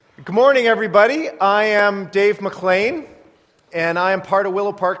Good morning, everybody. I am Dave McLean, and I am part of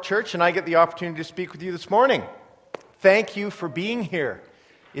Willow Park Church, and I get the opportunity to speak with you this morning. Thank you for being here.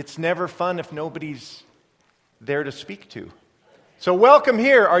 It's never fun if nobody's there to speak to. So welcome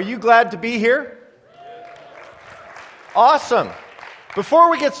here. Are you glad to be here? Awesome.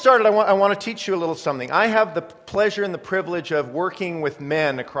 Before we get started, I want to teach you a little something. I have the pleasure and the privilege of working with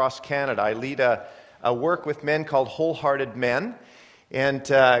men across Canada. I lead a work with men called Wholehearted Men, and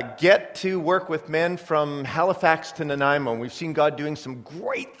get to work with men from Halifax to Nanaimo. And we've seen God doing some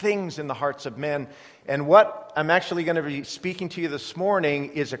great things in the hearts of men. And what I'm actually going to be speaking to you this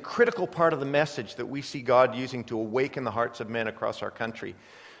morning is a critical part of the message that we see God using to awaken the hearts of men across our country.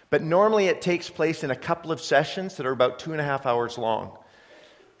 But normally it takes place in a couple of sessions that are about 2.5 hours long.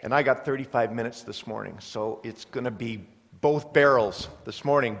 And I got 35 minutes this morning, so it's going to be both barrels this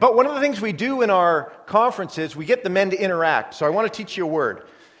morning. But one of the things we do in our conference is we get the men to interact. So I want to teach you a word.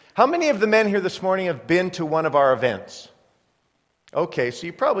 How many of the men here this morning have been to one of our events? Okay, so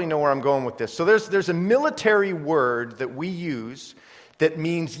you probably know where I'm going with this. So there's a military word that we use that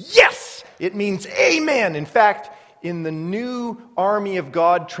means yes! It means amen. In fact, in the New Army of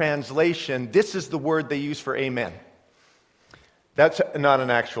God translation, this is the word they use for amen. That's not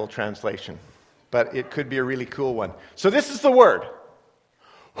an actual translation, but it could be a really cool one. So this is the word.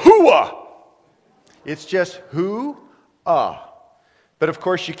 Hooah! It's just hoo-ah. But of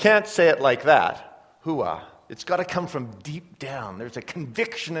course, you can't say it like that. Hooah. It's got to come from deep down. There's a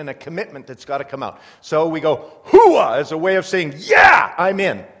conviction and a commitment that's got to come out. So we go hooah as a way of saying, yeah, I'm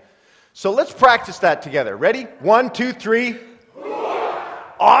in. So let's practice that together. Ready? 1, 2, 3.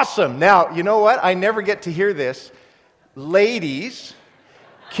 Hooah! Awesome. Now, you know what? I never get to hear this. Ladies,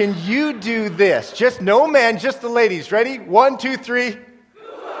 can you do this? Just no man, just the ladies. Ready? 1, 2, 3.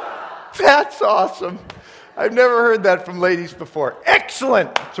 That's awesome. I've never heard that from ladies before.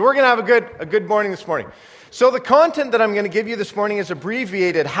 Excellent. So we're going to have a good morning this morning. So the content that I'm going to give you this morning is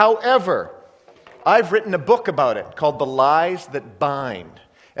abbreviated. However, I've written a book about it called The Lies That Bind.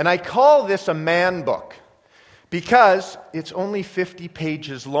 And I call this a man book because it's only 50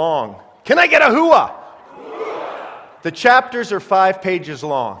 pages long. Can I get a hooah? The chapters are 5 pages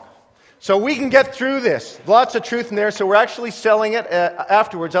long. So we can get through this. Lots of truth in there. So we're actually selling it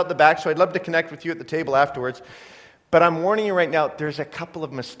afterwards out the back. So I'd love to connect with you at the table afterwards. But I'm warning you right now, there's a couple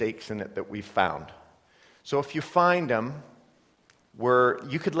of mistakes in it that we've found. So if you find them,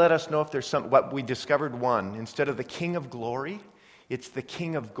 you could let us know if there's some. What we discovered one. Instead of the King of Glory, it's the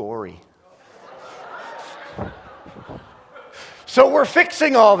King of Gory. So we're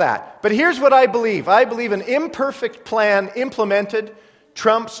fixing all that. But here's what I believe. I believe an imperfect plan implemented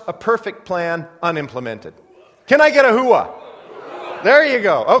trumps a perfect plan unimplemented. Can I get a hooah? There you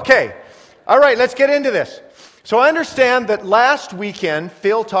go. Okay. All right, let's get into this. So I understand that last weekend,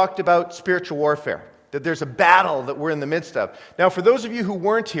 Phil talked about spiritual warfare, that there's a battle that we're in the midst of. Now, for those of you who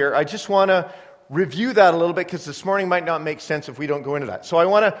weren't here, I just want to review that a little bit because this morning might not make sense if we don't go into that. So I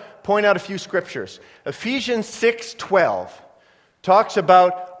want to point out a few scriptures. Ephesians 6:12. Talks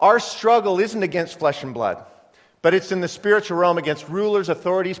about our struggle isn't against flesh and blood, but it's in the spiritual realm against rulers,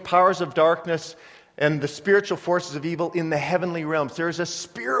 authorities, powers of darkness, and the spiritual forces of evil in the heavenly realms. There is a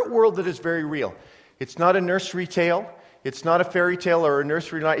spirit world that is very real. It's not a nursery tale. It's not a fairy tale or a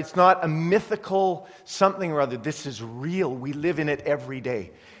nursery rhyme. It's not a mythical something or other. This is real. We live in it every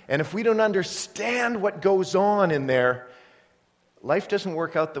day. And if we don't understand what goes on in there, life doesn't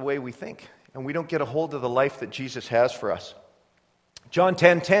work out the way we think. And we don't get a hold of the life that Jesus has for us. John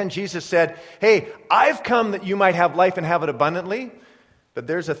 10:10, Jesus said, hey, I've come that you might have life and have it abundantly, but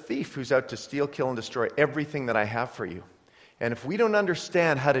there's a thief who's out to steal, kill, and destroy everything that I have for you. And if we don't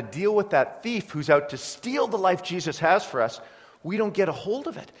understand how to deal with that thief who's out to steal the life Jesus has for us, we don't get a hold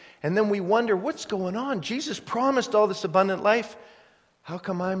of it. And then we wonder, what's going on? Jesus promised all this abundant life. How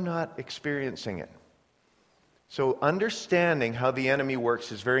come I'm not experiencing it? So understanding how the enemy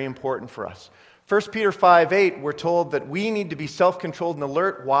works is very important for us. 1 Peter 5:8, we're told that we need to be self-controlled and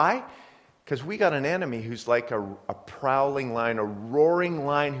alert. Why? Because we got an enemy who's like a prowling lion, a roaring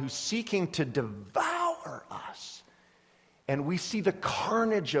lion who's seeking to devour us. And we see the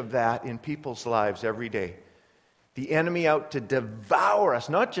carnage of that in people's lives every day. The enemy out to devour us,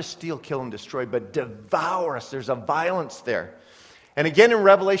 not just steal, kill, and destroy, but devour us. There's a violence there. And again in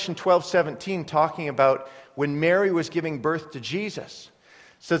Revelation 12:17, talking about when Mary was giving birth to Jesus,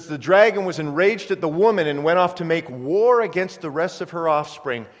 says the dragon was enraged at the woman and went off to make war against the rest of her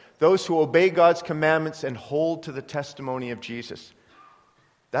offspring, those who obey God's commandments and hold to the testimony of Jesus.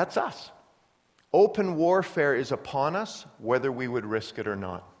 That's us. Open warfare is upon us, whether we would risk it or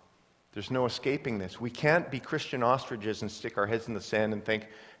not. There's no escaping this. We can't be Christian ostriches and stick our heads in the sand and think,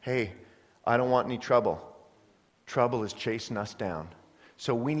 hey, I don't want any trouble. Trouble is chasing us down.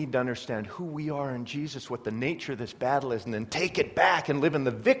 So we need to understand who we are in Jesus, what the nature of this battle is, and then take it back and live in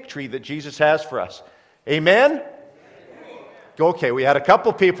the victory that Jesus has for us. Amen? Okay, we had a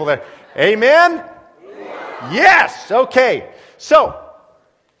couple people there. Amen? Yes! Okay. So,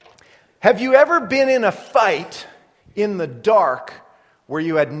 have you ever been in a fight in the dark where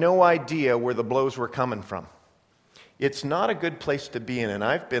you had no idea where the blows were coming from? It's not a good place to be in, and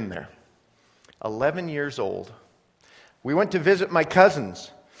I've been there. 11 years old. We went to visit my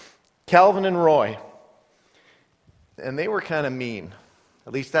cousins, Calvin and Roy, and they were kind of mean.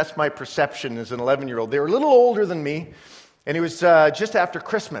 At least that's my perception as an 11-year-old. They were a little older than me, and it was just after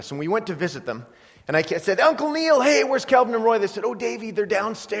Christmas, and we went to visit them. And I said, Uncle Neil, hey, where's Calvin and Roy? They said, oh, Davey, they're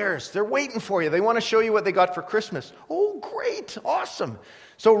downstairs. They're waiting for you. They want to show you what they got for Christmas. Oh, great, awesome.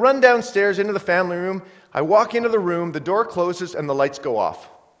 So run downstairs into the family room. I walk into the room, the door closes, and the lights go off.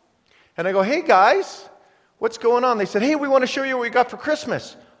 And I go, hey, guys. What's going on? They said, hey, we want to show you what we got for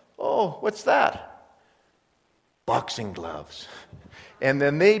Christmas. Oh, what's that? Boxing gloves. And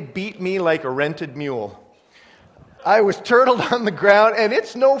then they beat me like a rented mule. I was turtled on the ground, and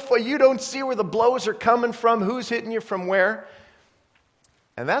it's no fun. You don't see where the blows are coming from, who's hitting you from where.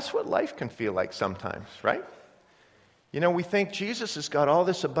 And that's what life can feel like sometimes, right? You know, we think Jesus has got all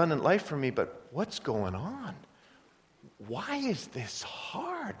this abundant life for me, but what's going on? Why is this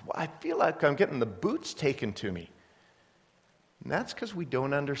hard? I feel like I'm getting the boots taken to me. And that's because we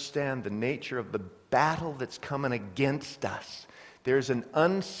don't understand the nature of the battle that's coming against us. There's an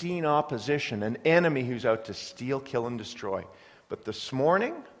unseen opposition, an enemy who's out to steal, kill, and destroy. But this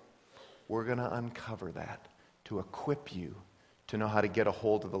morning, we're going to uncover that to equip you to know how to get a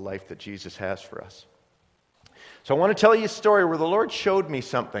hold of the life that Jesus has for us. So I want to tell you a story where the Lord showed me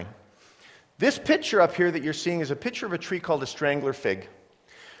something. This picture up here that you're seeing is a picture of a tree called a strangler fig.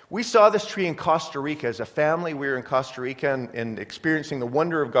 We saw this tree in Costa Rica as a family. We were in Costa Rica and experiencing the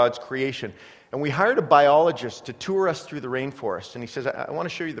wonder of God's creation. And we hired a biologist to tour us through the rainforest. And he says, I want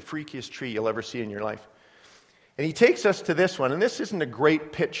to show you the freakiest tree you'll ever see in your life. And he takes us to this one. And this isn't a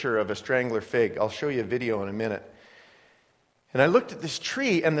great picture of a strangler fig. I'll show you a video in a minute. And I looked at this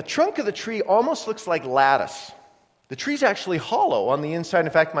tree, and the trunk of the tree almost looks like lattice. The tree's actually hollow on the inside.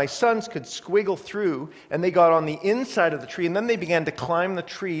 In fact, my sons could squiggle through, and they got on the inside of the tree, and then they began to climb the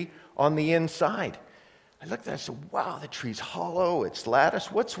tree on the inside. I looked at it and I said, wow, the tree's hollow, it's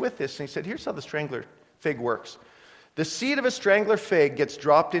lattice. What's with this? And he said, here's how the strangler fig works. The seed of a strangler fig gets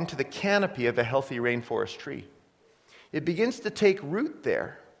dropped into the canopy of a healthy rainforest tree. It begins to take root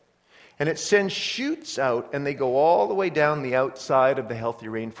there, and it sends shoots out, and they go all the way down the outside of the healthy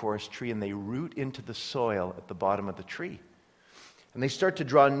rainforest tree, and they root into the soil at the bottom of the tree. And they start to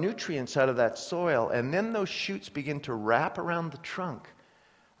draw nutrients out of that soil, and then those shoots begin to wrap around the trunk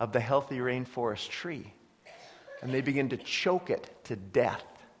of the healthy rainforest tree, and they begin to choke it to death.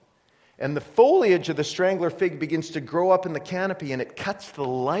 And the foliage of the strangler fig begins to grow up in the canopy, and it cuts the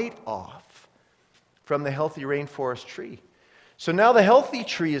light off from the healthy rainforest tree. So now the healthy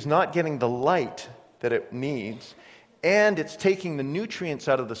tree is not getting the light that it needs, and it's taking the nutrients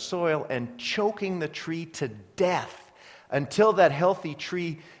out of the soil and choking the tree to death until that healthy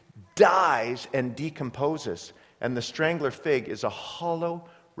tree dies and decomposes. And the strangler fig is a hollow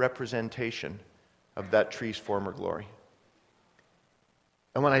representation of that tree's former glory.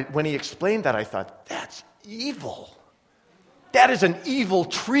 And when he explained that, I thought, that's evil. That is an evil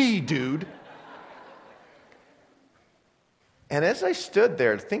tree, dude. And as I stood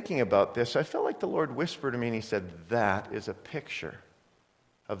there thinking about this, I felt like the Lord whispered to me, and he said, that is a picture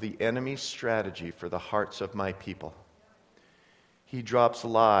of the enemy's strategy for the hearts of my people. He drops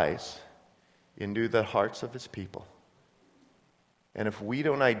lies into the hearts of his people. And if we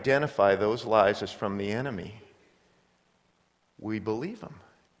don't identify those lies as from the enemy, we believe them,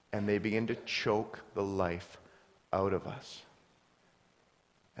 and they begin to choke the life out of us.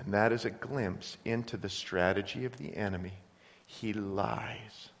 And that is a glimpse into the strategy of the enemy. He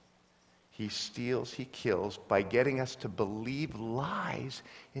lies. He steals, he kills by getting us to believe lies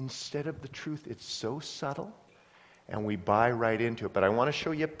instead of the truth. It's so subtle, and we buy right into it. But I want to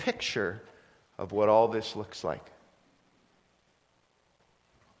show you a picture of what all this looks like.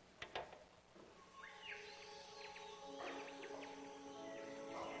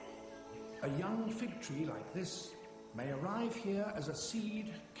 A young fig tree like this may arrive here as a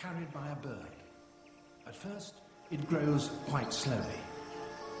seed carried by a bird. At first, it grows quite slowly.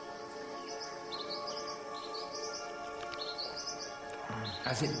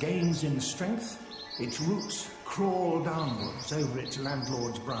 As it gains in strength, its roots crawl downwards over its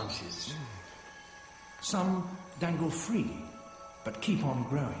landlord's branches. Some dangle free, but keep on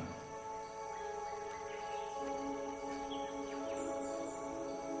growing.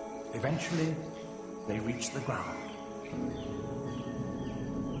 Eventually, they reach the ground.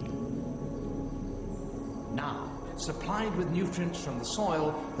 Now, supplied with nutrients from the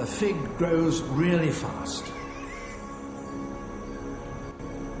soil, the fig grows really fast.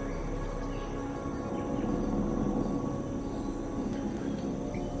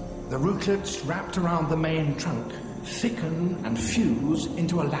 The rootlets wrapped around the main trunk thicken and fuse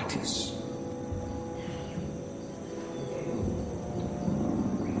into a lattice.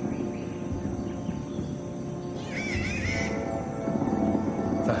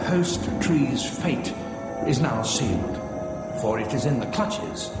 The host tree's fate is now sealed, for it is in the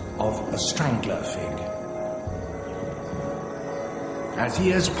clutches of a strangler fig. As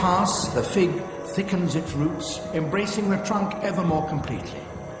years pass, the fig thickens its roots, embracing the trunk ever more completely.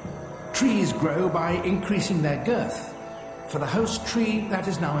 Trees grow by increasing their girth. For the host tree, that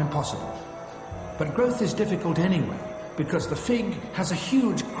is now impossible. But growth is difficult anyway, because the fig has a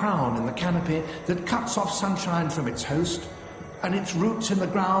huge crown in the canopy that cuts off sunshine from its host, and its roots in the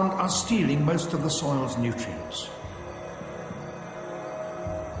ground are stealing most of the soil's nutrients.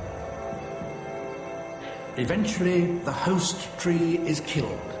 Eventually, the host tree is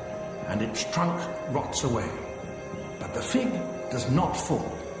killed, and its trunk rots away. But the fig does not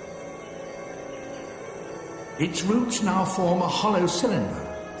fall. Its roots now form a hollow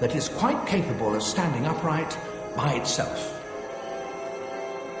cylinder that is quite capable of standing upright by itself.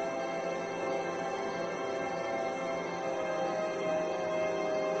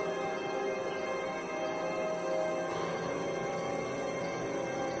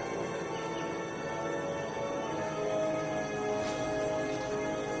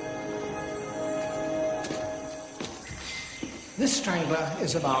 This strangler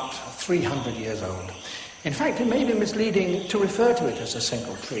is about 300 years old. In fact, it may be misleading to refer to it as a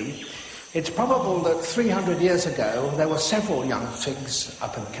single tree. It's probable that 300 years ago there were several young figs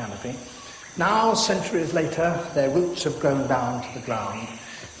up in the canopy. Now, centuries later, their roots have grown down to the ground.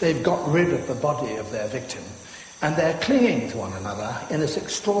 They've got rid of the body of their victim, and they're clinging to one another in this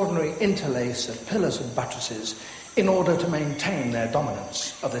extraordinary interlace of pillars and buttresses in order to maintain their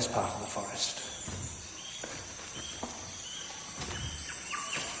dominance of this part of the forest.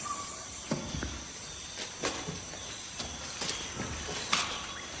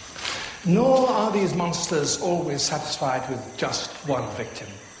 Nor are these monsters always satisfied with just one victim.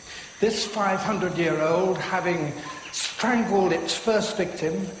 This 500-year-old, having strangled its first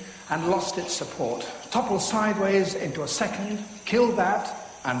victim and lost its support, toppled sideways into a second, killed that,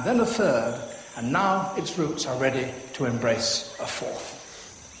 and then a third, and now its roots are ready to embrace a fourth.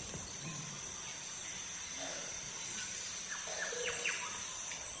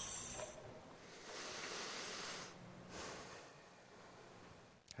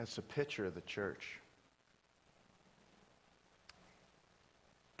 That's a picture of the church.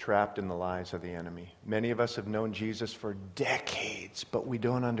 Trapped in the lies of the enemy. Many of us have known Jesus for decades, but we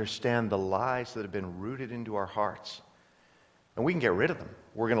don't understand the lies that have been rooted into our hearts. And we can get rid of them.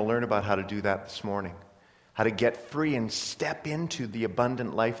 We're going to learn about how to do that this morning. How to get free and step into the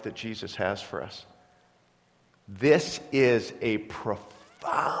abundant life that Jesus has for us. This is a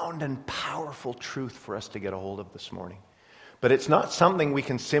profound and powerful truth for us to get a hold of this morning. But it's not something we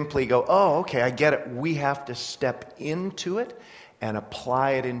can simply go, oh, okay, I get it. We have to step into it and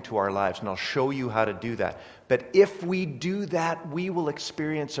apply it into our lives. And I'll show you how to do that. But if we do that, we will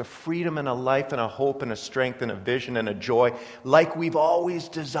experience a freedom and a life and a hope and a strength and a vision and a joy like we've always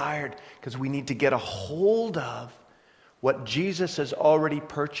desired. Because we need to get a hold of what Jesus has already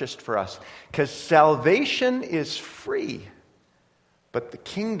purchased for us. Because salvation is free, but the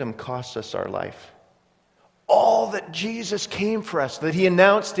kingdom costs us our life. All that Jesus came for us, that he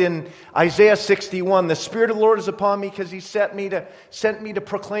announced in Isaiah 61, the Spirit of the Lord is upon me because he sent me to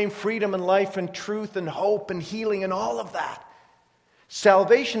proclaim freedom and life and truth and hope and healing and all of that.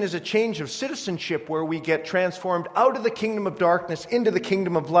 Salvation is a change of citizenship where we get transformed out of the kingdom of darkness into the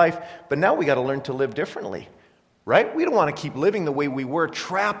kingdom of life. But now we got to learn to live differently, right? We don't want to keep living the way we were,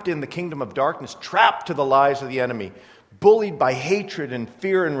 trapped in the kingdom of darkness, trapped to the lies of the enemy. Bullied by hatred and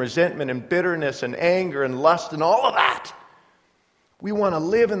fear and resentment and bitterness and anger and lust and all of that. We want to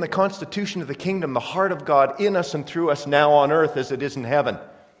live in the constitution of the kingdom, the heart of God in us and through us now on earth as it is in heaven.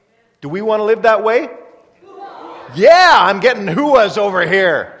 Do we want to live that way? Yeah, I'm getting hooahs over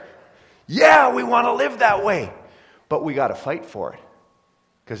here. Yeah, we want to live that way. But we got to fight for it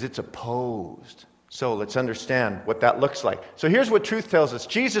because it's opposed So let's understand what that looks like. So here's what truth tells us.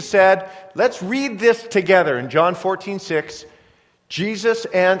 Jesus said, let's read this together. In John 14:6, Jesus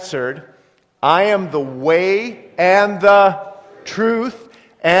answered, I am the way and the truth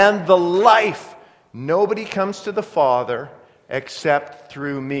and the life. Nobody comes to the Father except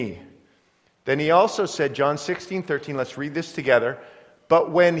through me. Then he also said, John 16:13, let's read this together.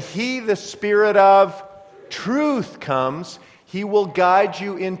 But when he, the Spirit of truth, comes, he will guide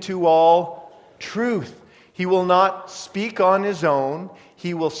you into all truth. He will not speak on his own.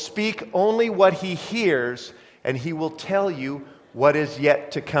 He will speak only what he hears, and he will tell you what is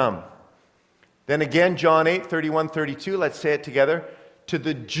yet to come. Then again, John 8:31-32, let's say it together. To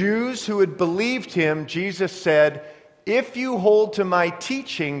the Jews who had believed him, Jesus said, if you hold to my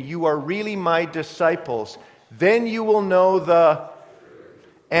teaching, you are really my disciples. Then you will know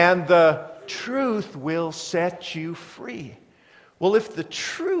and the truth will set you free. Well, if the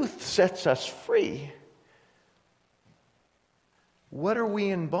truth sets us free, what are we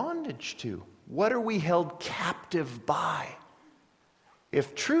in bondage to? What are we held captive by?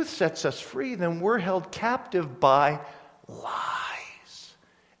 If truth sets us free, then we're held captive by lies.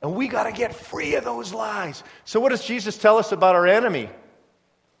 And we got to get free of those lies. So what does Jesus tell us about our enemy?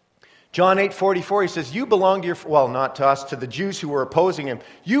 John 8:44, he says, you belong to your, well, not to us, to the Jews who were opposing him.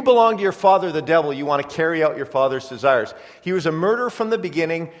 You belong to your father, the devil. You want to carry out your father's desires. He was a murderer from the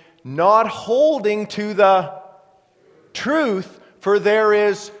beginning, not holding to the truth, for there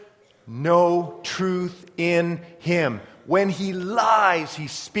is no truth in him. When he lies, he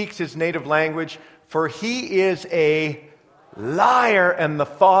speaks his native language, for he is a liar and the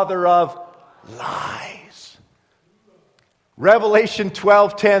father of lies. Revelation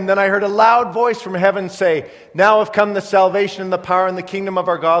 12:10, then I heard a loud voice from heaven say, now have come the salvation and the power and the kingdom of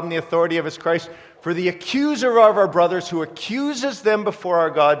our God and the authority of his Christ. For the accuser of our brothers who accuses them before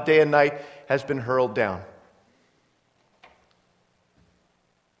our God day and night has been hurled down.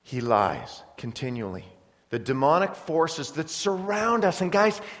 He lies continually. The demonic forces that surround us. And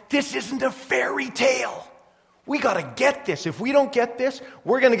guys, this isn't a fairy tale. We got to get this. If we don't get this,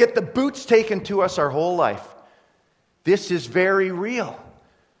 we're going to get the boots taken to us our whole life. This is very real.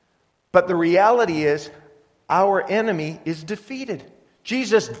 But the reality is, our enemy is defeated.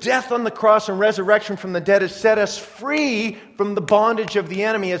 Jesus' death on the cross and resurrection from the dead has set us free from the bondage of the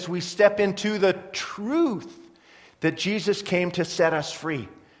enemy as we step into the truth that Jesus came to set us free.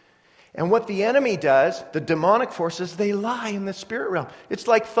 And what the enemy does, the demonic forces, they lie in the spirit realm. It's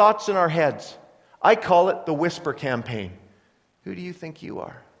like thoughts in our heads. I call it the whisper campaign. Who do you think you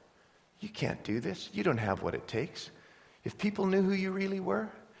are? You can't do this. You don't have what it takes. If people knew who you really were,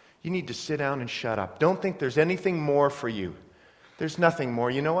 you need to sit down and shut up. Don't think there's anything more for you. There's nothing more.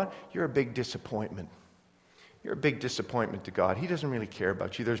 You know what? You're a big disappointment. You're a big disappointment to God. He doesn't really care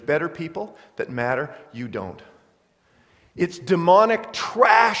about you. There's better people that matter. You don't. It's demonic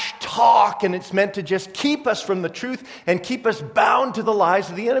trash talk, and it's meant to just keep us from the truth and keep us bound to the lies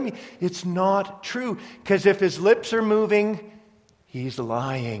of the enemy. It's not true, because if his lips are moving, he's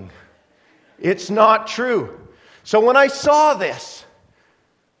lying. It's not true. So when I saw this,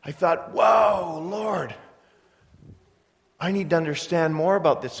 I thought, whoa, Lord, I need to understand more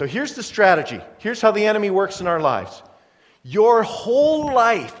about this. So here's the strategy. Here's how the enemy works in our lives. Your whole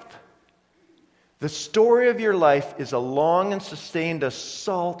life, the story of your life, is a long and sustained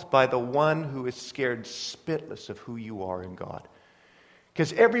assault by the one who is scared spitless of who you are in God.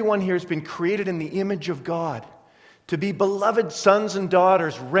 Because everyone here has been created in the image of God, to be beloved sons and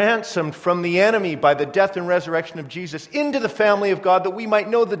daughters, ransomed from the enemy by the death and resurrection of Jesus into the family of God, that we might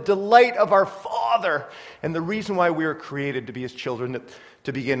know the delight of our Father and the reason why we were created to be his children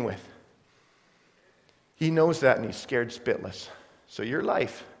to begin with. He knows that, and he's scared spitless. So your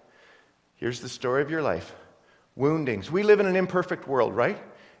life, here's the story of your life. Woundings. We live in an imperfect world, right?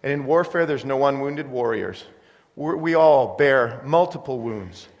 And in warfare, there's no unwounded warriors. We all bear multiple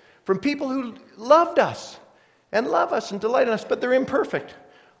wounds from people who loved us and love us and delight in us, but they're imperfect.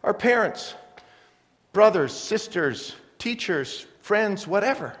 Our parents, brothers, sisters, teachers, friends,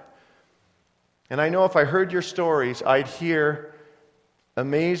 whatever. And I know if I heard your stories, I'd hear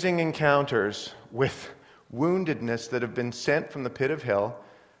amazing encounters with woundedness that have been sent from the pit of hell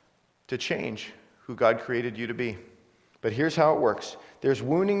to change who God created you to be. But here's how it works. There's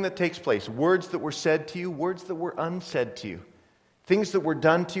wounding that takes place. Words that were said to you, words that were unsaid to you. Things that were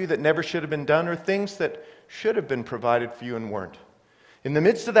done to you that never should have been done, or things that should have been provided for you and weren't. In the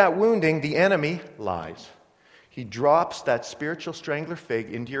midst of that wounding, the enemy lies. He drops that spiritual strangler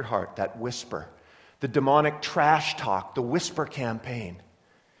fig into your heart, that whisper, the demonic trash talk, the whisper campaign.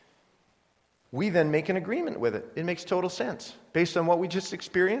 we then make an agreement with it. It makes total sense. Based on what we just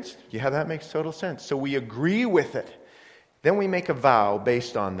experienced, yeah, that makes total sense. So we agree with it. Then we make a vow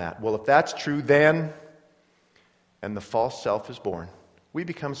based on that. Well, if that's true, then, and the false self is born. We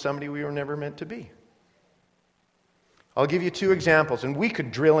become somebody we were never meant to be. I'll give you 2 examples, and we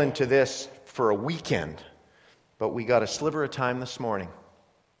could drill into this for a weekend, but we got a sliver of time this morning.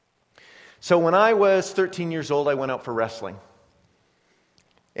 So when I was 13 years old, I went out for wrestling.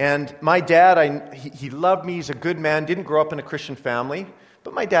 And my dad, he loved me. He's a good man. Didn't grow up in a Christian family.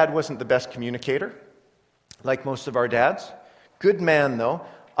 But my dad wasn't the best communicator, like most of our dads. Good man, though.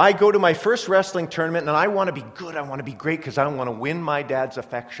 I go to my first wrestling tournament, and I want to be good. I want to be great because I want to win my dad's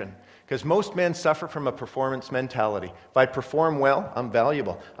affection. Because most men suffer from a performance mentality. If I perform well, I'm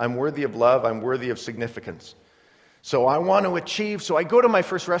valuable. I'm worthy of love. I'm worthy of significance. So I want to achieve. So I go to my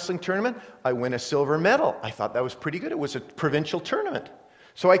first wrestling tournament. I win a silver medal. I thought that was pretty good. It was a provincial tournament.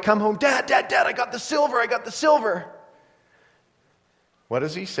 So I come home, Dad, I got the silver. What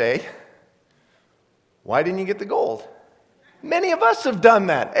does he say? Why didn't you get the gold? Many of us have done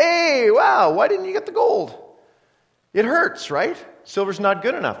that. Hey, wow, why didn't you get the gold? It hurts, right? Silver's not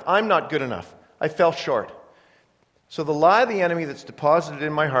good enough. I'm not good enough. I fell short. So the lie of the enemy that's deposited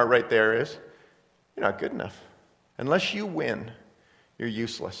in my heart right there is, you're not good enough. Unless you win, you're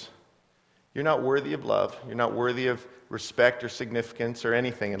useless. You're not worthy of love. You're not worthy of respect or significance or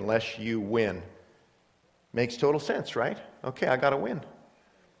anything unless you win. Makes total sense, right? Okay, I got to win.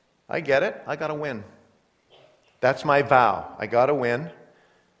 I get it. I got to win. That's my vow. I got to win.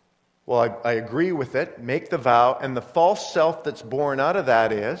 Well, I agree with it. Make the vow. And the false self that's born out of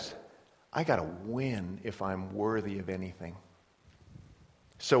that is, I got to win if I'm worthy of anything.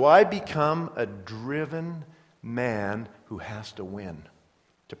 So I become a driven man who has to win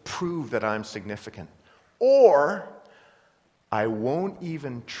to prove that I'm significant. Or I won't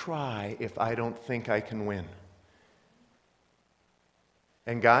even try if I don't think I can win.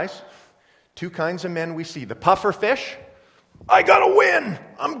 And guys, 2 kinds of men we see. The puffer fish, I gotta win.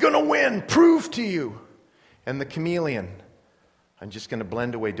 I'm gonna win. Prove to you. And the chameleon, I'm just gonna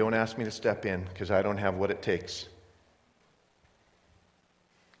blend away. Don't ask me to step in because I don't have what it takes.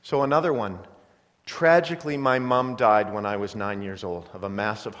 So another one. Tragically, my mom died when I was 9 years old of a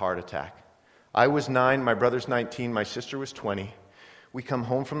massive heart attack. I was 9, my brother's 19, my sister was 20. We come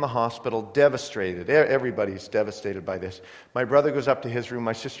home from the hospital devastated. Everybody's devastated by this. My brother goes up to his room,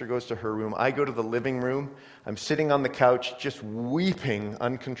 my sister goes to her room. I go to the living room. I'm sitting on the couch just weeping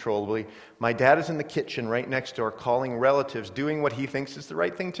uncontrollably. My dad is in the kitchen right next door calling relatives, doing what he thinks is the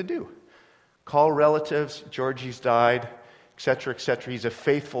right thing to do. Call relatives, Georgie's died, etc., etc. He's a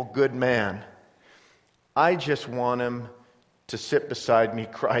faithful, good man. I just want him to sit beside me,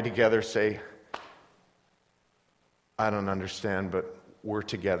 cry together, say, I don't understand, but we're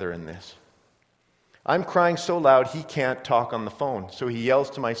together in this. I'm crying so loud he can't talk on the phone. So he yells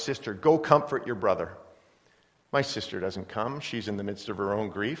to my sister, go comfort your brother. My sister doesn't come. She's in the midst of her own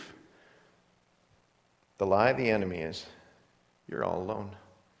grief. The lie of the enemy is, you're all alone.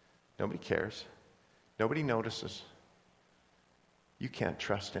 Nobody cares. Nobody notices. You can't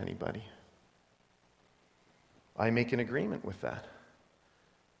trust anybody. I make an agreement with that.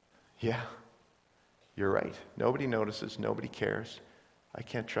 Yeah, you're right. Nobody notices. Nobody cares. I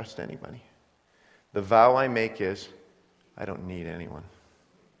can't trust anybody. The vow I make is, I don't need anyone.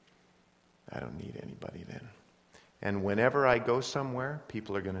 I don't need anybody then. And whenever I go somewhere,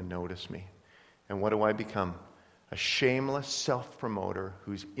 people are going to notice me. And what do I become? A shameless self-promoter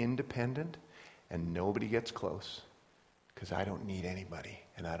who's independent and nobody gets close because I don't need anybody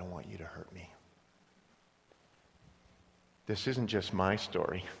and I don't want you to hurt me. This isn't just my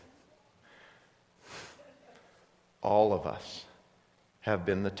story. All of us have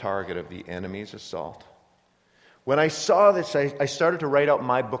been the target of the enemy's assault. When I saw this, I started to write out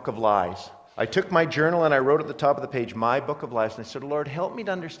my book of lies. I took my journal and I wrote at the top of the page, my book of lies. And I said, Lord, help me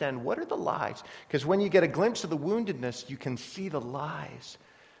to understand what are the lies? Because when you get a glimpse of the woundedness, you can see the lies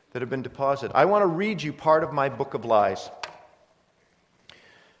that have been deposited. I want to read you part of my book of lies.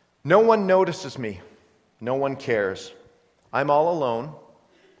 No one notices me. No one cares. I'm all alone.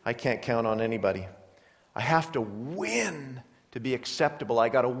 I can't count on anybody. I have to win to be acceptable. I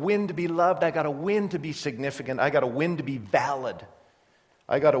got to win to be loved. I got to win to be significant. I got to win to be valid.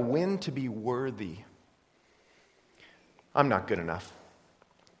 I got to win to be worthy. I'm not good enough.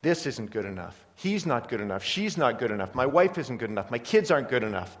 This isn't good enough. He's not good enough. She's not good enough. My wife isn't good enough. My kids aren't good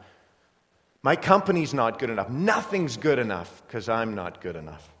enough. My company's not good enough. Nothing's good enough because I'm not good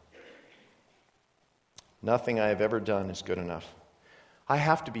enough. Nothing I have ever done is good enough. I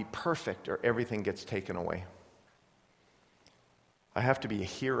have to be perfect or everything gets taken away. I have to be a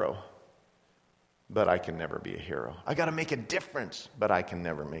hero but I can never be a hero. I got to make a difference, but I can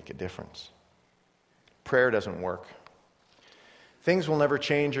never make a difference. Prayer doesn't work. Things will never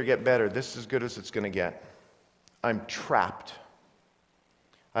change or get better. This is as good as it's going to get. I'm trapped.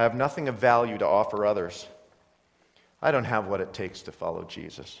 I have nothing of value to offer others. I don't have what it takes to follow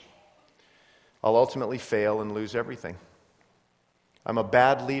Jesus. I'll ultimately fail and lose everything. I'm a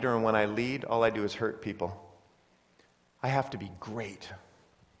bad leader, and when I lead, all I do is hurt people. I have to be great.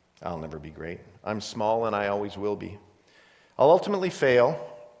 I'll never be great. I'm small, and I always will be. I'll ultimately fail.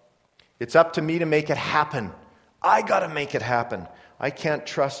 It's up to me to make it happen. I got to make it happen. I can't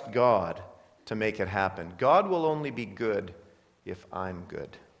trust God to make it happen. God will only be good if I'm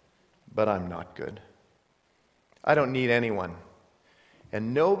good. But I'm not good. I don't need anyone.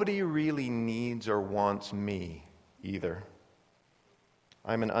 And nobody really needs or wants me either.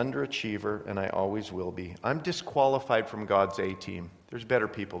 I'm an underachiever, and I always will be. I'm disqualified from God's A-team. There's better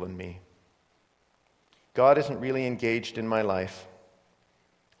people than me. God isn't really engaged in my life.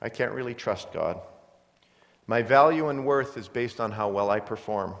 I can't really trust God. My value and worth is based on how well I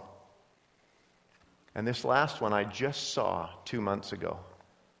perform. And this last one I just saw 2 months ago.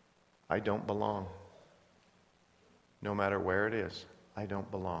 I don't belong. No matter where it is, I don't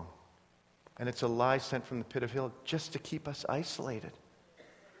belong. And it's a lie sent from the pit of hell just to keep us isolated.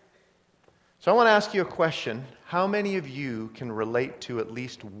 So I want to ask you a question. How many of you can relate to at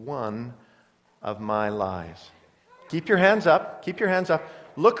least one of my lies? Keep your hands up. Keep your hands up.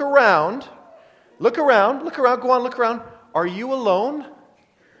 Look around. Look around. Look around. Go on, look around. Are you alone?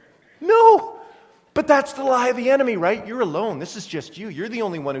 No. But that's the lie of the enemy, right? You're alone. This is just you. You're the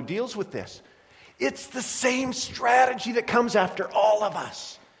only one who deals with this. It's the same strategy that comes after all of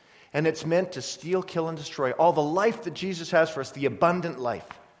us. And it's meant to steal, kill, and destroy all the life that Jesus has for us, the abundant life.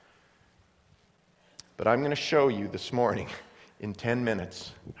 But I'm going to show you this morning, in 10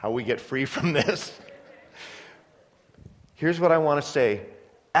 minutes, how we get free from this. Here's what I want to say.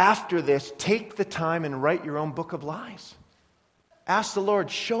 After this, take the time and write your own book of lies. Ask the Lord,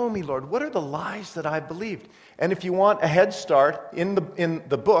 show me, Lord, what are the lies that I believed? And if you want a head start in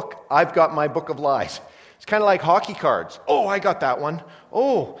the book, I've got my book of lies. It's kind of like hockey cards. Oh, I got that one.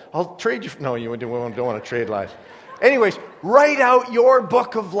 Oh, I'll trade you. No, you don't want to trade lies. Anyways, write out your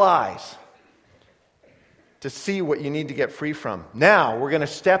book of lies to see what you need to get free from. Now, we're going to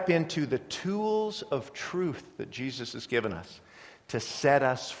step into the tools of truth that Jesus has given us to set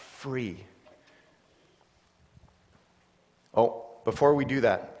us free. Oh, before we do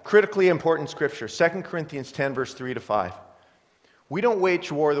that, critically important scripture, 2 Corinthians 10, verse 3 to 5. We don't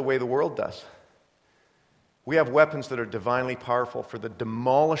wage war the way the world does. We have weapons that are divinely powerful for the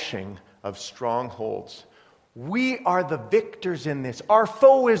demolishing of strongholds. We are the victors in this. Our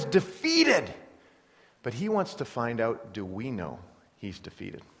foe is defeated. But he wants to find out, do we know he's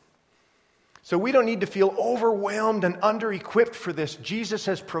defeated? So we don't need to feel overwhelmed and under-equipped for this. Jesus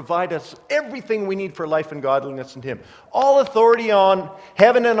has provided us everything we need for life and godliness in him. All authority on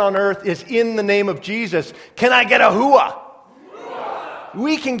heaven and on earth is in the name of Jesus. Can I get a hooah?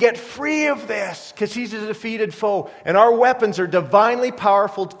 We can get free of this because he's a defeated foe. And our weapons are divinely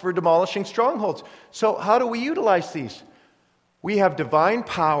powerful for demolishing strongholds. So how do we utilize these? We have divine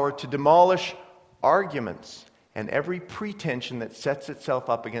power to demolish arguments and every pretension that sets itself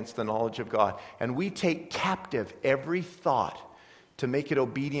up against the knowledge of God. And we take captive every thought to make it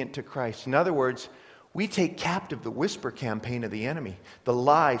obedient to Christ. In other words, we take captive the whisper campaign of the enemy, the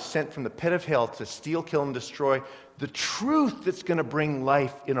lies sent from the pit of hell to steal, kill, and destroy, the truth that's going to bring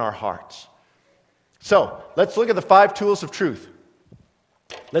life in our hearts. So, let's look at the 5 tools of truth.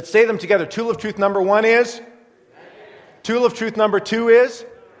 Let's say them together. Tool of truth number 1 is? Tool of truth number 2 is?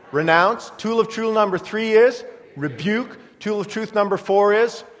 Renounce. Tool of truth number 3 is? Rebuke. Tool of truth number 4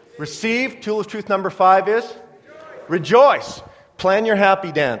 is? Receive. Tool of truth number 5 is? Rejoice. Plan your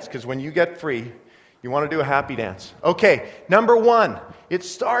happy dance, because when you get free, you want to do a happy dance. Okay, number 1. It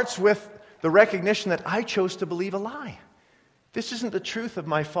starts with the recognition that I chose to believe a lie. This isn't the truth of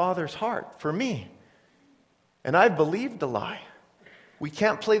my Father's heart for me. And I've believed a lie. We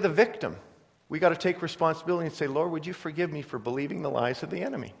can't play the victim. We got to take responsibility and say, Lord, would you forgive me for believing the lies of the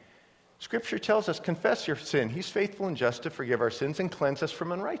enemy? Scripture tells us, confess your sin. He's faithful and just to forgive our sins and cleanse us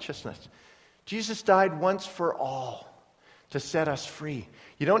from unrighteousness. Jesus died once for all to set us free.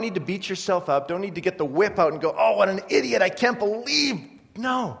 You don't need to beat yourself up. Don't need to get the whip out and go, oh, what an idiot. I can't believe.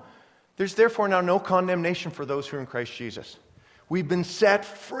 No. There's therefore now no condemnation for those who are in Christ Jesus. We've been set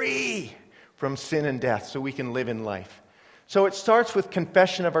free from sin and death so we can live in life. So it starts with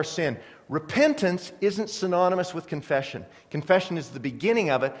confession of our sin. Repentance isn't synonymous with confession. Confession is the beginning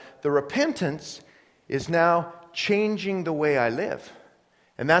of it. The repentance is now changing the way I live.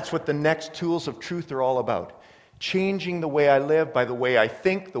 And that's what the next tools of truth are all about. Changing the way I live by the way I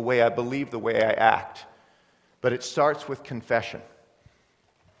think, the way I believe, the way I act. But it starts with confession.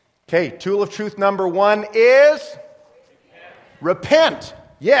 Okay, tool of truth number 1 is repent.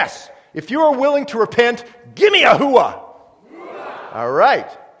 Yes. If you are willing to repent, give me a hooah. All right.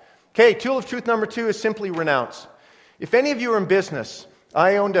 Okay, tool of truth number 2 is simply renounce. If any of you are in business,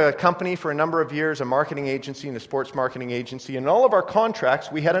 I owned a company for a number of years, a marketing agency and a sports marketing agency, and in all of our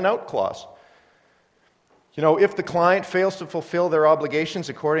contracts, we had an out clause. You know, if the client fails to fulfill their obligations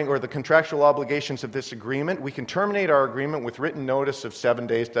or the contractual obligations of this agreement, we can terminate our agreement with written notice of 7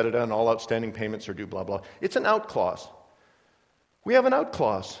 days, and all outstanding payments are due, blah, blah. It's an out clause. We have an out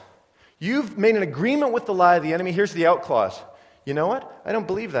clause. You've made an agreement with the lie of the enemy. Here's the out clause. You know what? I don't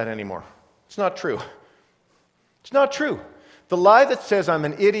believe that anymore. It's not true. It's not true. The lie that says I'm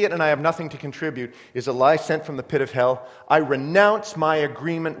an idiot and I have nothing to contribute is a lie sent from the pit of hell. I renounce my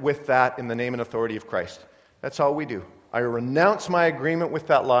agreement with that in the name and authority of Christ. That's all we do. I renounce my agreement with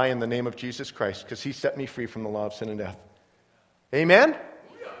that lie in the name of Jesus Christ because he set me free from the law of sin and death. Amen?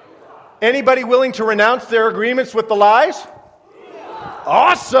 Anybody willing to renounce their agreements with the lies?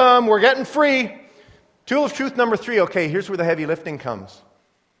 Awesome! We're getting free. Tool of truth number 3. Okay, here's where the heavy lifting comes.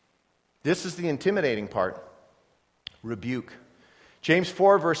 This is the intimidating part. Rebuke. James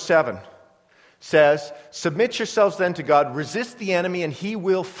 4 verse 7 says, submit yourselves then to God, resist the enemy and he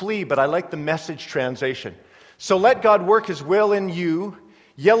will flee. But I like the Message translation. So let God work his will in you,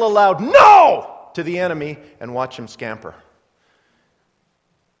 yell aloud, no, to the enemy and watch him scamper.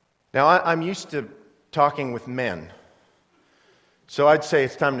 Now I'm used to talking with men. So I'd say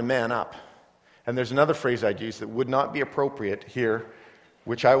it's time to man up. And there's another phrase I'd use that would not be appropriate here,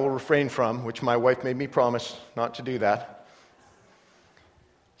 which I will refrain from, which my wife made me promise not to do that.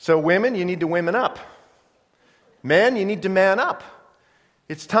 So women, you need to women up. Men, you need to man up.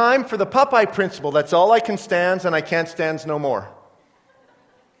 It's time for the Popeye principle. That's all I can stands and I can't stands no more.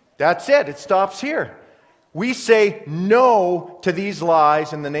 That's it. It stops here. We say no to these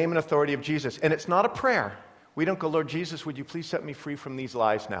lies in the name and authority of Jesus. And it's not a prayer. We don't go, Lord Jesus, would you please set me free from these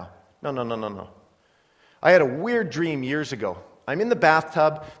lies now? No. I had a weird dream years ago. I'm in the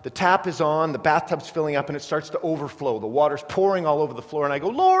bathtub, the tap is on, the bathtub's filling up, and it starts to overflow. The water's pouring all over the floor, and I go,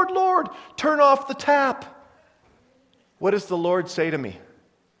 Lord, turn off the tap. What does the Lord say to me?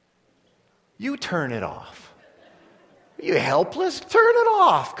 You turn it off. Are you helpless? Turn it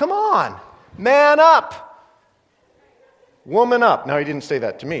off. Come on. Man up. Woman up. Now, he didn't say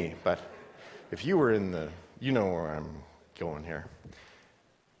that to me, but if you were you know where I'm going here.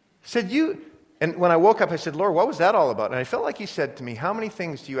 He said, and when I woke up, I said, Lord, what was that all about? And I felt like he said to me, how many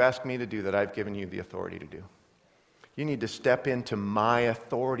things do you ask me to do that I've given you the authority to do? You need to step into my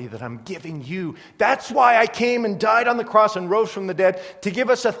authority that I'm giving you. That's why I came and died on the cross and rose from the dead, to give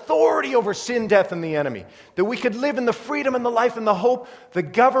us authority over sin, death, and the enemy. That we could live in the freedom and the life and the hope, the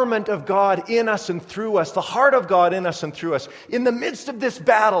government of God in us and through us, the heart of God in us and through us. In the midst of this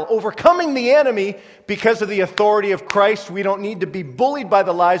battle, overcoming the enemy because of the authority of Christ, we don't need to be bullied by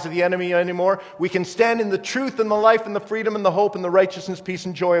the lies of the enemy anymore. We can stand in the truth and the life and the freedom and the hope and the righteousness, peace,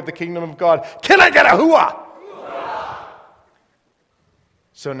 and joy of the kingdom of God. Can I get a hooah?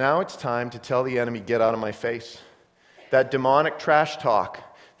 So now it's time to tell the enemy, get out of my face. That demonic trash talk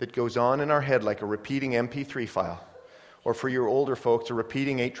that goes on in our head like a repeating MP3 file. Or for your older folks, a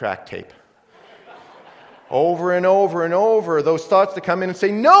repeating 8-track tape. Over and over and over, those thoughts that come in and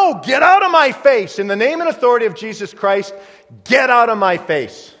say, no, get out of my face. In the name and authority of Jesus Christ, get out of my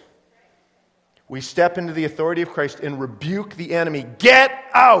face. We step into the authority of Christ and rebuke the enemy. Get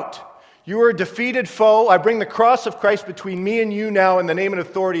out. You are a defeated foe. I bring the cross of Christ between me and you now in the name and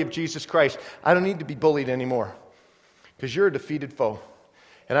authority of Jesus Christ. I don't need to be bullied anymore because you're a defeated foe.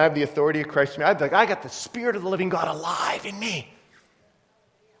 And I have the authority of Christ in me. I got the Spirit of the living God alive in me.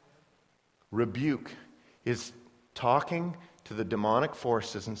 Rebuke is talking to the demonic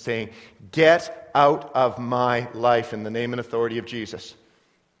forces and saying, get out of my life in the name and authority of Jesus.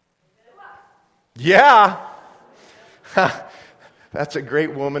 Yeah. That's a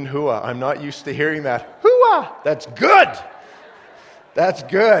great woman hooah. I'm not used to hearing that. Hooah! That's good. That's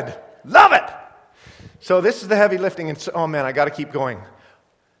good. Love it. So this is the heavy lifting. And oh man, I got to keep going.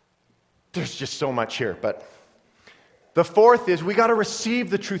 There's just so much here. But the fourth is we got to receive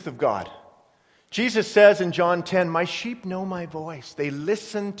the truth of God. Jesus says in John 10, my sheep know my voice. They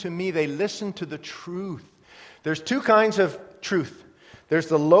listen to me. They listen to the truth. There's two kinds of truth. There's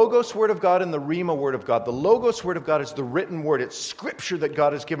the Logos Word of God and the Rhema Word of God. The Logos Word of God is the written Word. It's Scripture that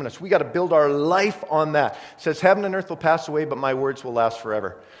God has given us. We got to build our life on that. It says, heaven and earth will pass away, but my words will last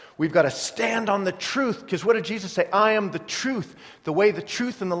forever. We've got to stand on the truth, because what did Jesus say? I am the truth, the way, the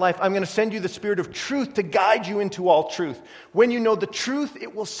truth, and the life. I'm going to send you the Spirit of truth to guide you into all truth. When you know the truth,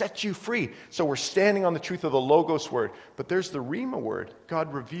 it will set you free. So we're standing on the truth of the Logos Word. But there's the Rhema Word,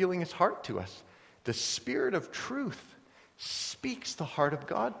 God revealing His heart to us. The Spirit of truth speaks the heart of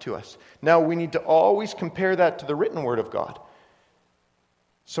God to us. Now, we need to always compare that to the written Word of God,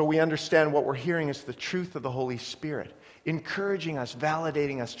 so we understand what we're hearing is the truth of the Holy Spirit, encouraging us,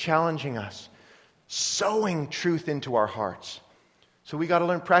 validating us, challenging us, sowing truth into our hearts. So we got to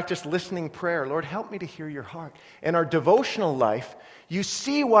learn, practice listening prayer. Lord, help me to hear your heart. And our devotional life, you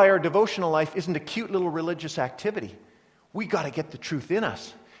see why our devotional life isn't a cute little religious activity. We got to get the truth in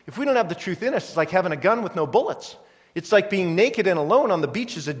us. If we don't have the truth in us, it's like having a gun with no bullets. It's like being naked and alone on the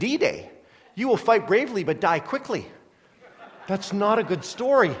beaches of D-Day. You will fight bravely but die quickly. That's not a good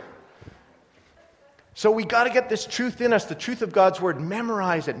story. So we got to get this truth in us, the truth of God's Word.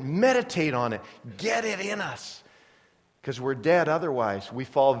 Memorize it, meditate on it, get it in us. Because we're dead otherwise. We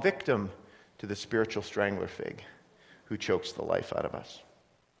fall victim to the spiritual strangler fig who chokes the life out of us.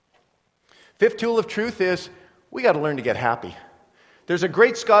 Fifth tool of truth is we got to learn to get happy. There's a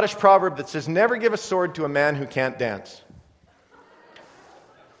great Scottish proverb that says, never give a sword to a man who can't dance.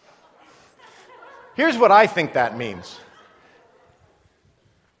 Here's what I think that means.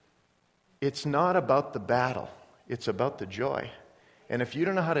 It's not about the battle. It's about the joy. And if you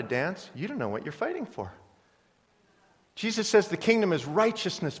don't know how to dance, you don't know what you're fighting for. Jesus says the kingdom is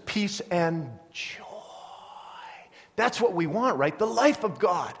righteousness, peace, and joy. That's what we want, right? The life of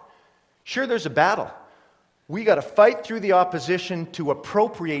God. Sure, there's a battle. We got to fight through the opposition to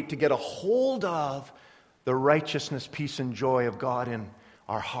appropriate, to get a hold of the righteousness, peace, and joy of God in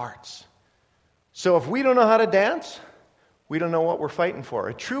our hearts. So if we don't know how to dance, we don't know what we're fighting for.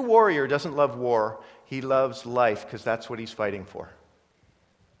 A true warrior doesn't love war. He loves life, because that's what he's fighting for.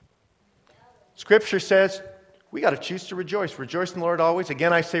 Scripture says we got to choose to rejoice. Rejoice in the Lord always.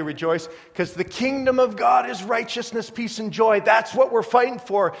 Again, I say rejoice, because the kingdom of God is righteousness, peace, and joy. That's what we're fighting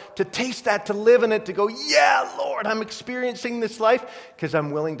for. To taste that, to live in it, to go, yeah, Lord, I'm experiencing this life because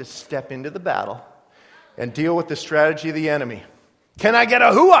I'm willing to step into the battle and deal with the strategy of the enemy. Can I get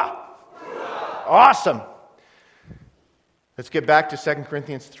a hooah? Awesome. Let's get back to 2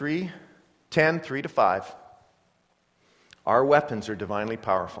 Corinthians 3:10, 3-5. Our weapons are divinely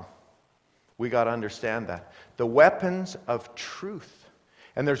powerful. We got to understand that. The weapons of truth.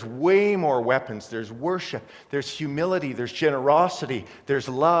 And there's way more weapons. There's worship, there's humility, there's generosity, there's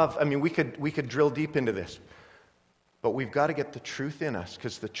love. I mean, we could drill deep into this. But we've got to get the truth in us,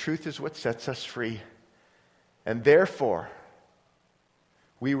 because the truth is what sets us free. And therefore,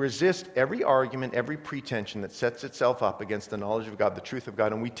 we resist every argument, every pretension that sets itself up against the knowledge of God, the truth of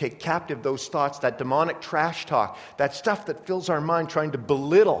God, and we take captive those thoughts, that demonic trash talk, that stuff that fills our mind trying to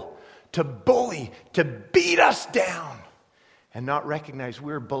belittle, to bully, to beat us down, and not recognize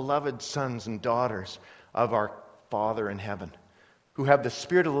we're beloved sons and daughters of our Father in heaven, who have the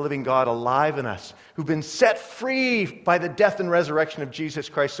Spirit of the living God alive in us, who've been set free by the death and resurrection of Jesus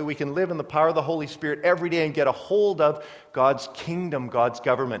Christ, so we can live in the power of the Holy Spirit every day and get a hold of God's kingdom, God's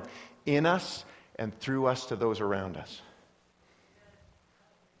government in us and through us to those around us.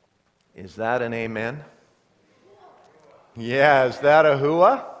 Is that an amen? Yeah, is that a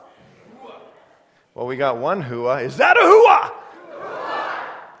hooah? Well, we got one hooah. Is that a hooah?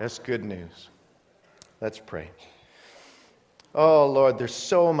 That's good news. Let's pray. Oh, Lord, there's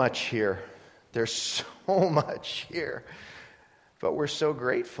so much here. There's so much here. But we're so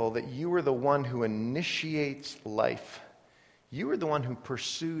grateful that you are the one who initiates life. You are the one who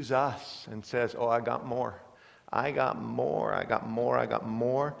pursues us and says, oh, I got more. I got more. I got more. I got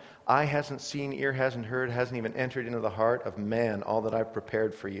more. Eye hasn't seen, ear hasn't heard, hasn't even entered into the heart of man all that I've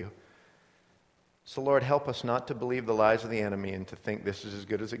prepared for you. So, Lord, help us not to believe the lies of the enemy and to think this is as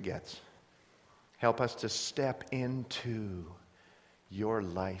good as it gets. Help us to step into your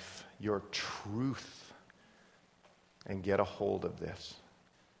life, your truth, and get a hold of this.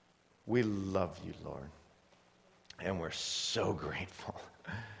 We love you, Lord. And we're so grateful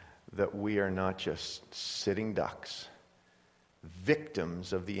that we are not just sitting ducks,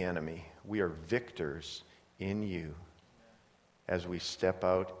 victims of the enemy. We are victors in you as we step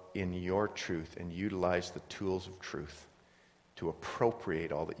out in your truth and utilize the tools of truth to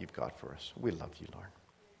appropriate all that you've got for us. We love you, Lord.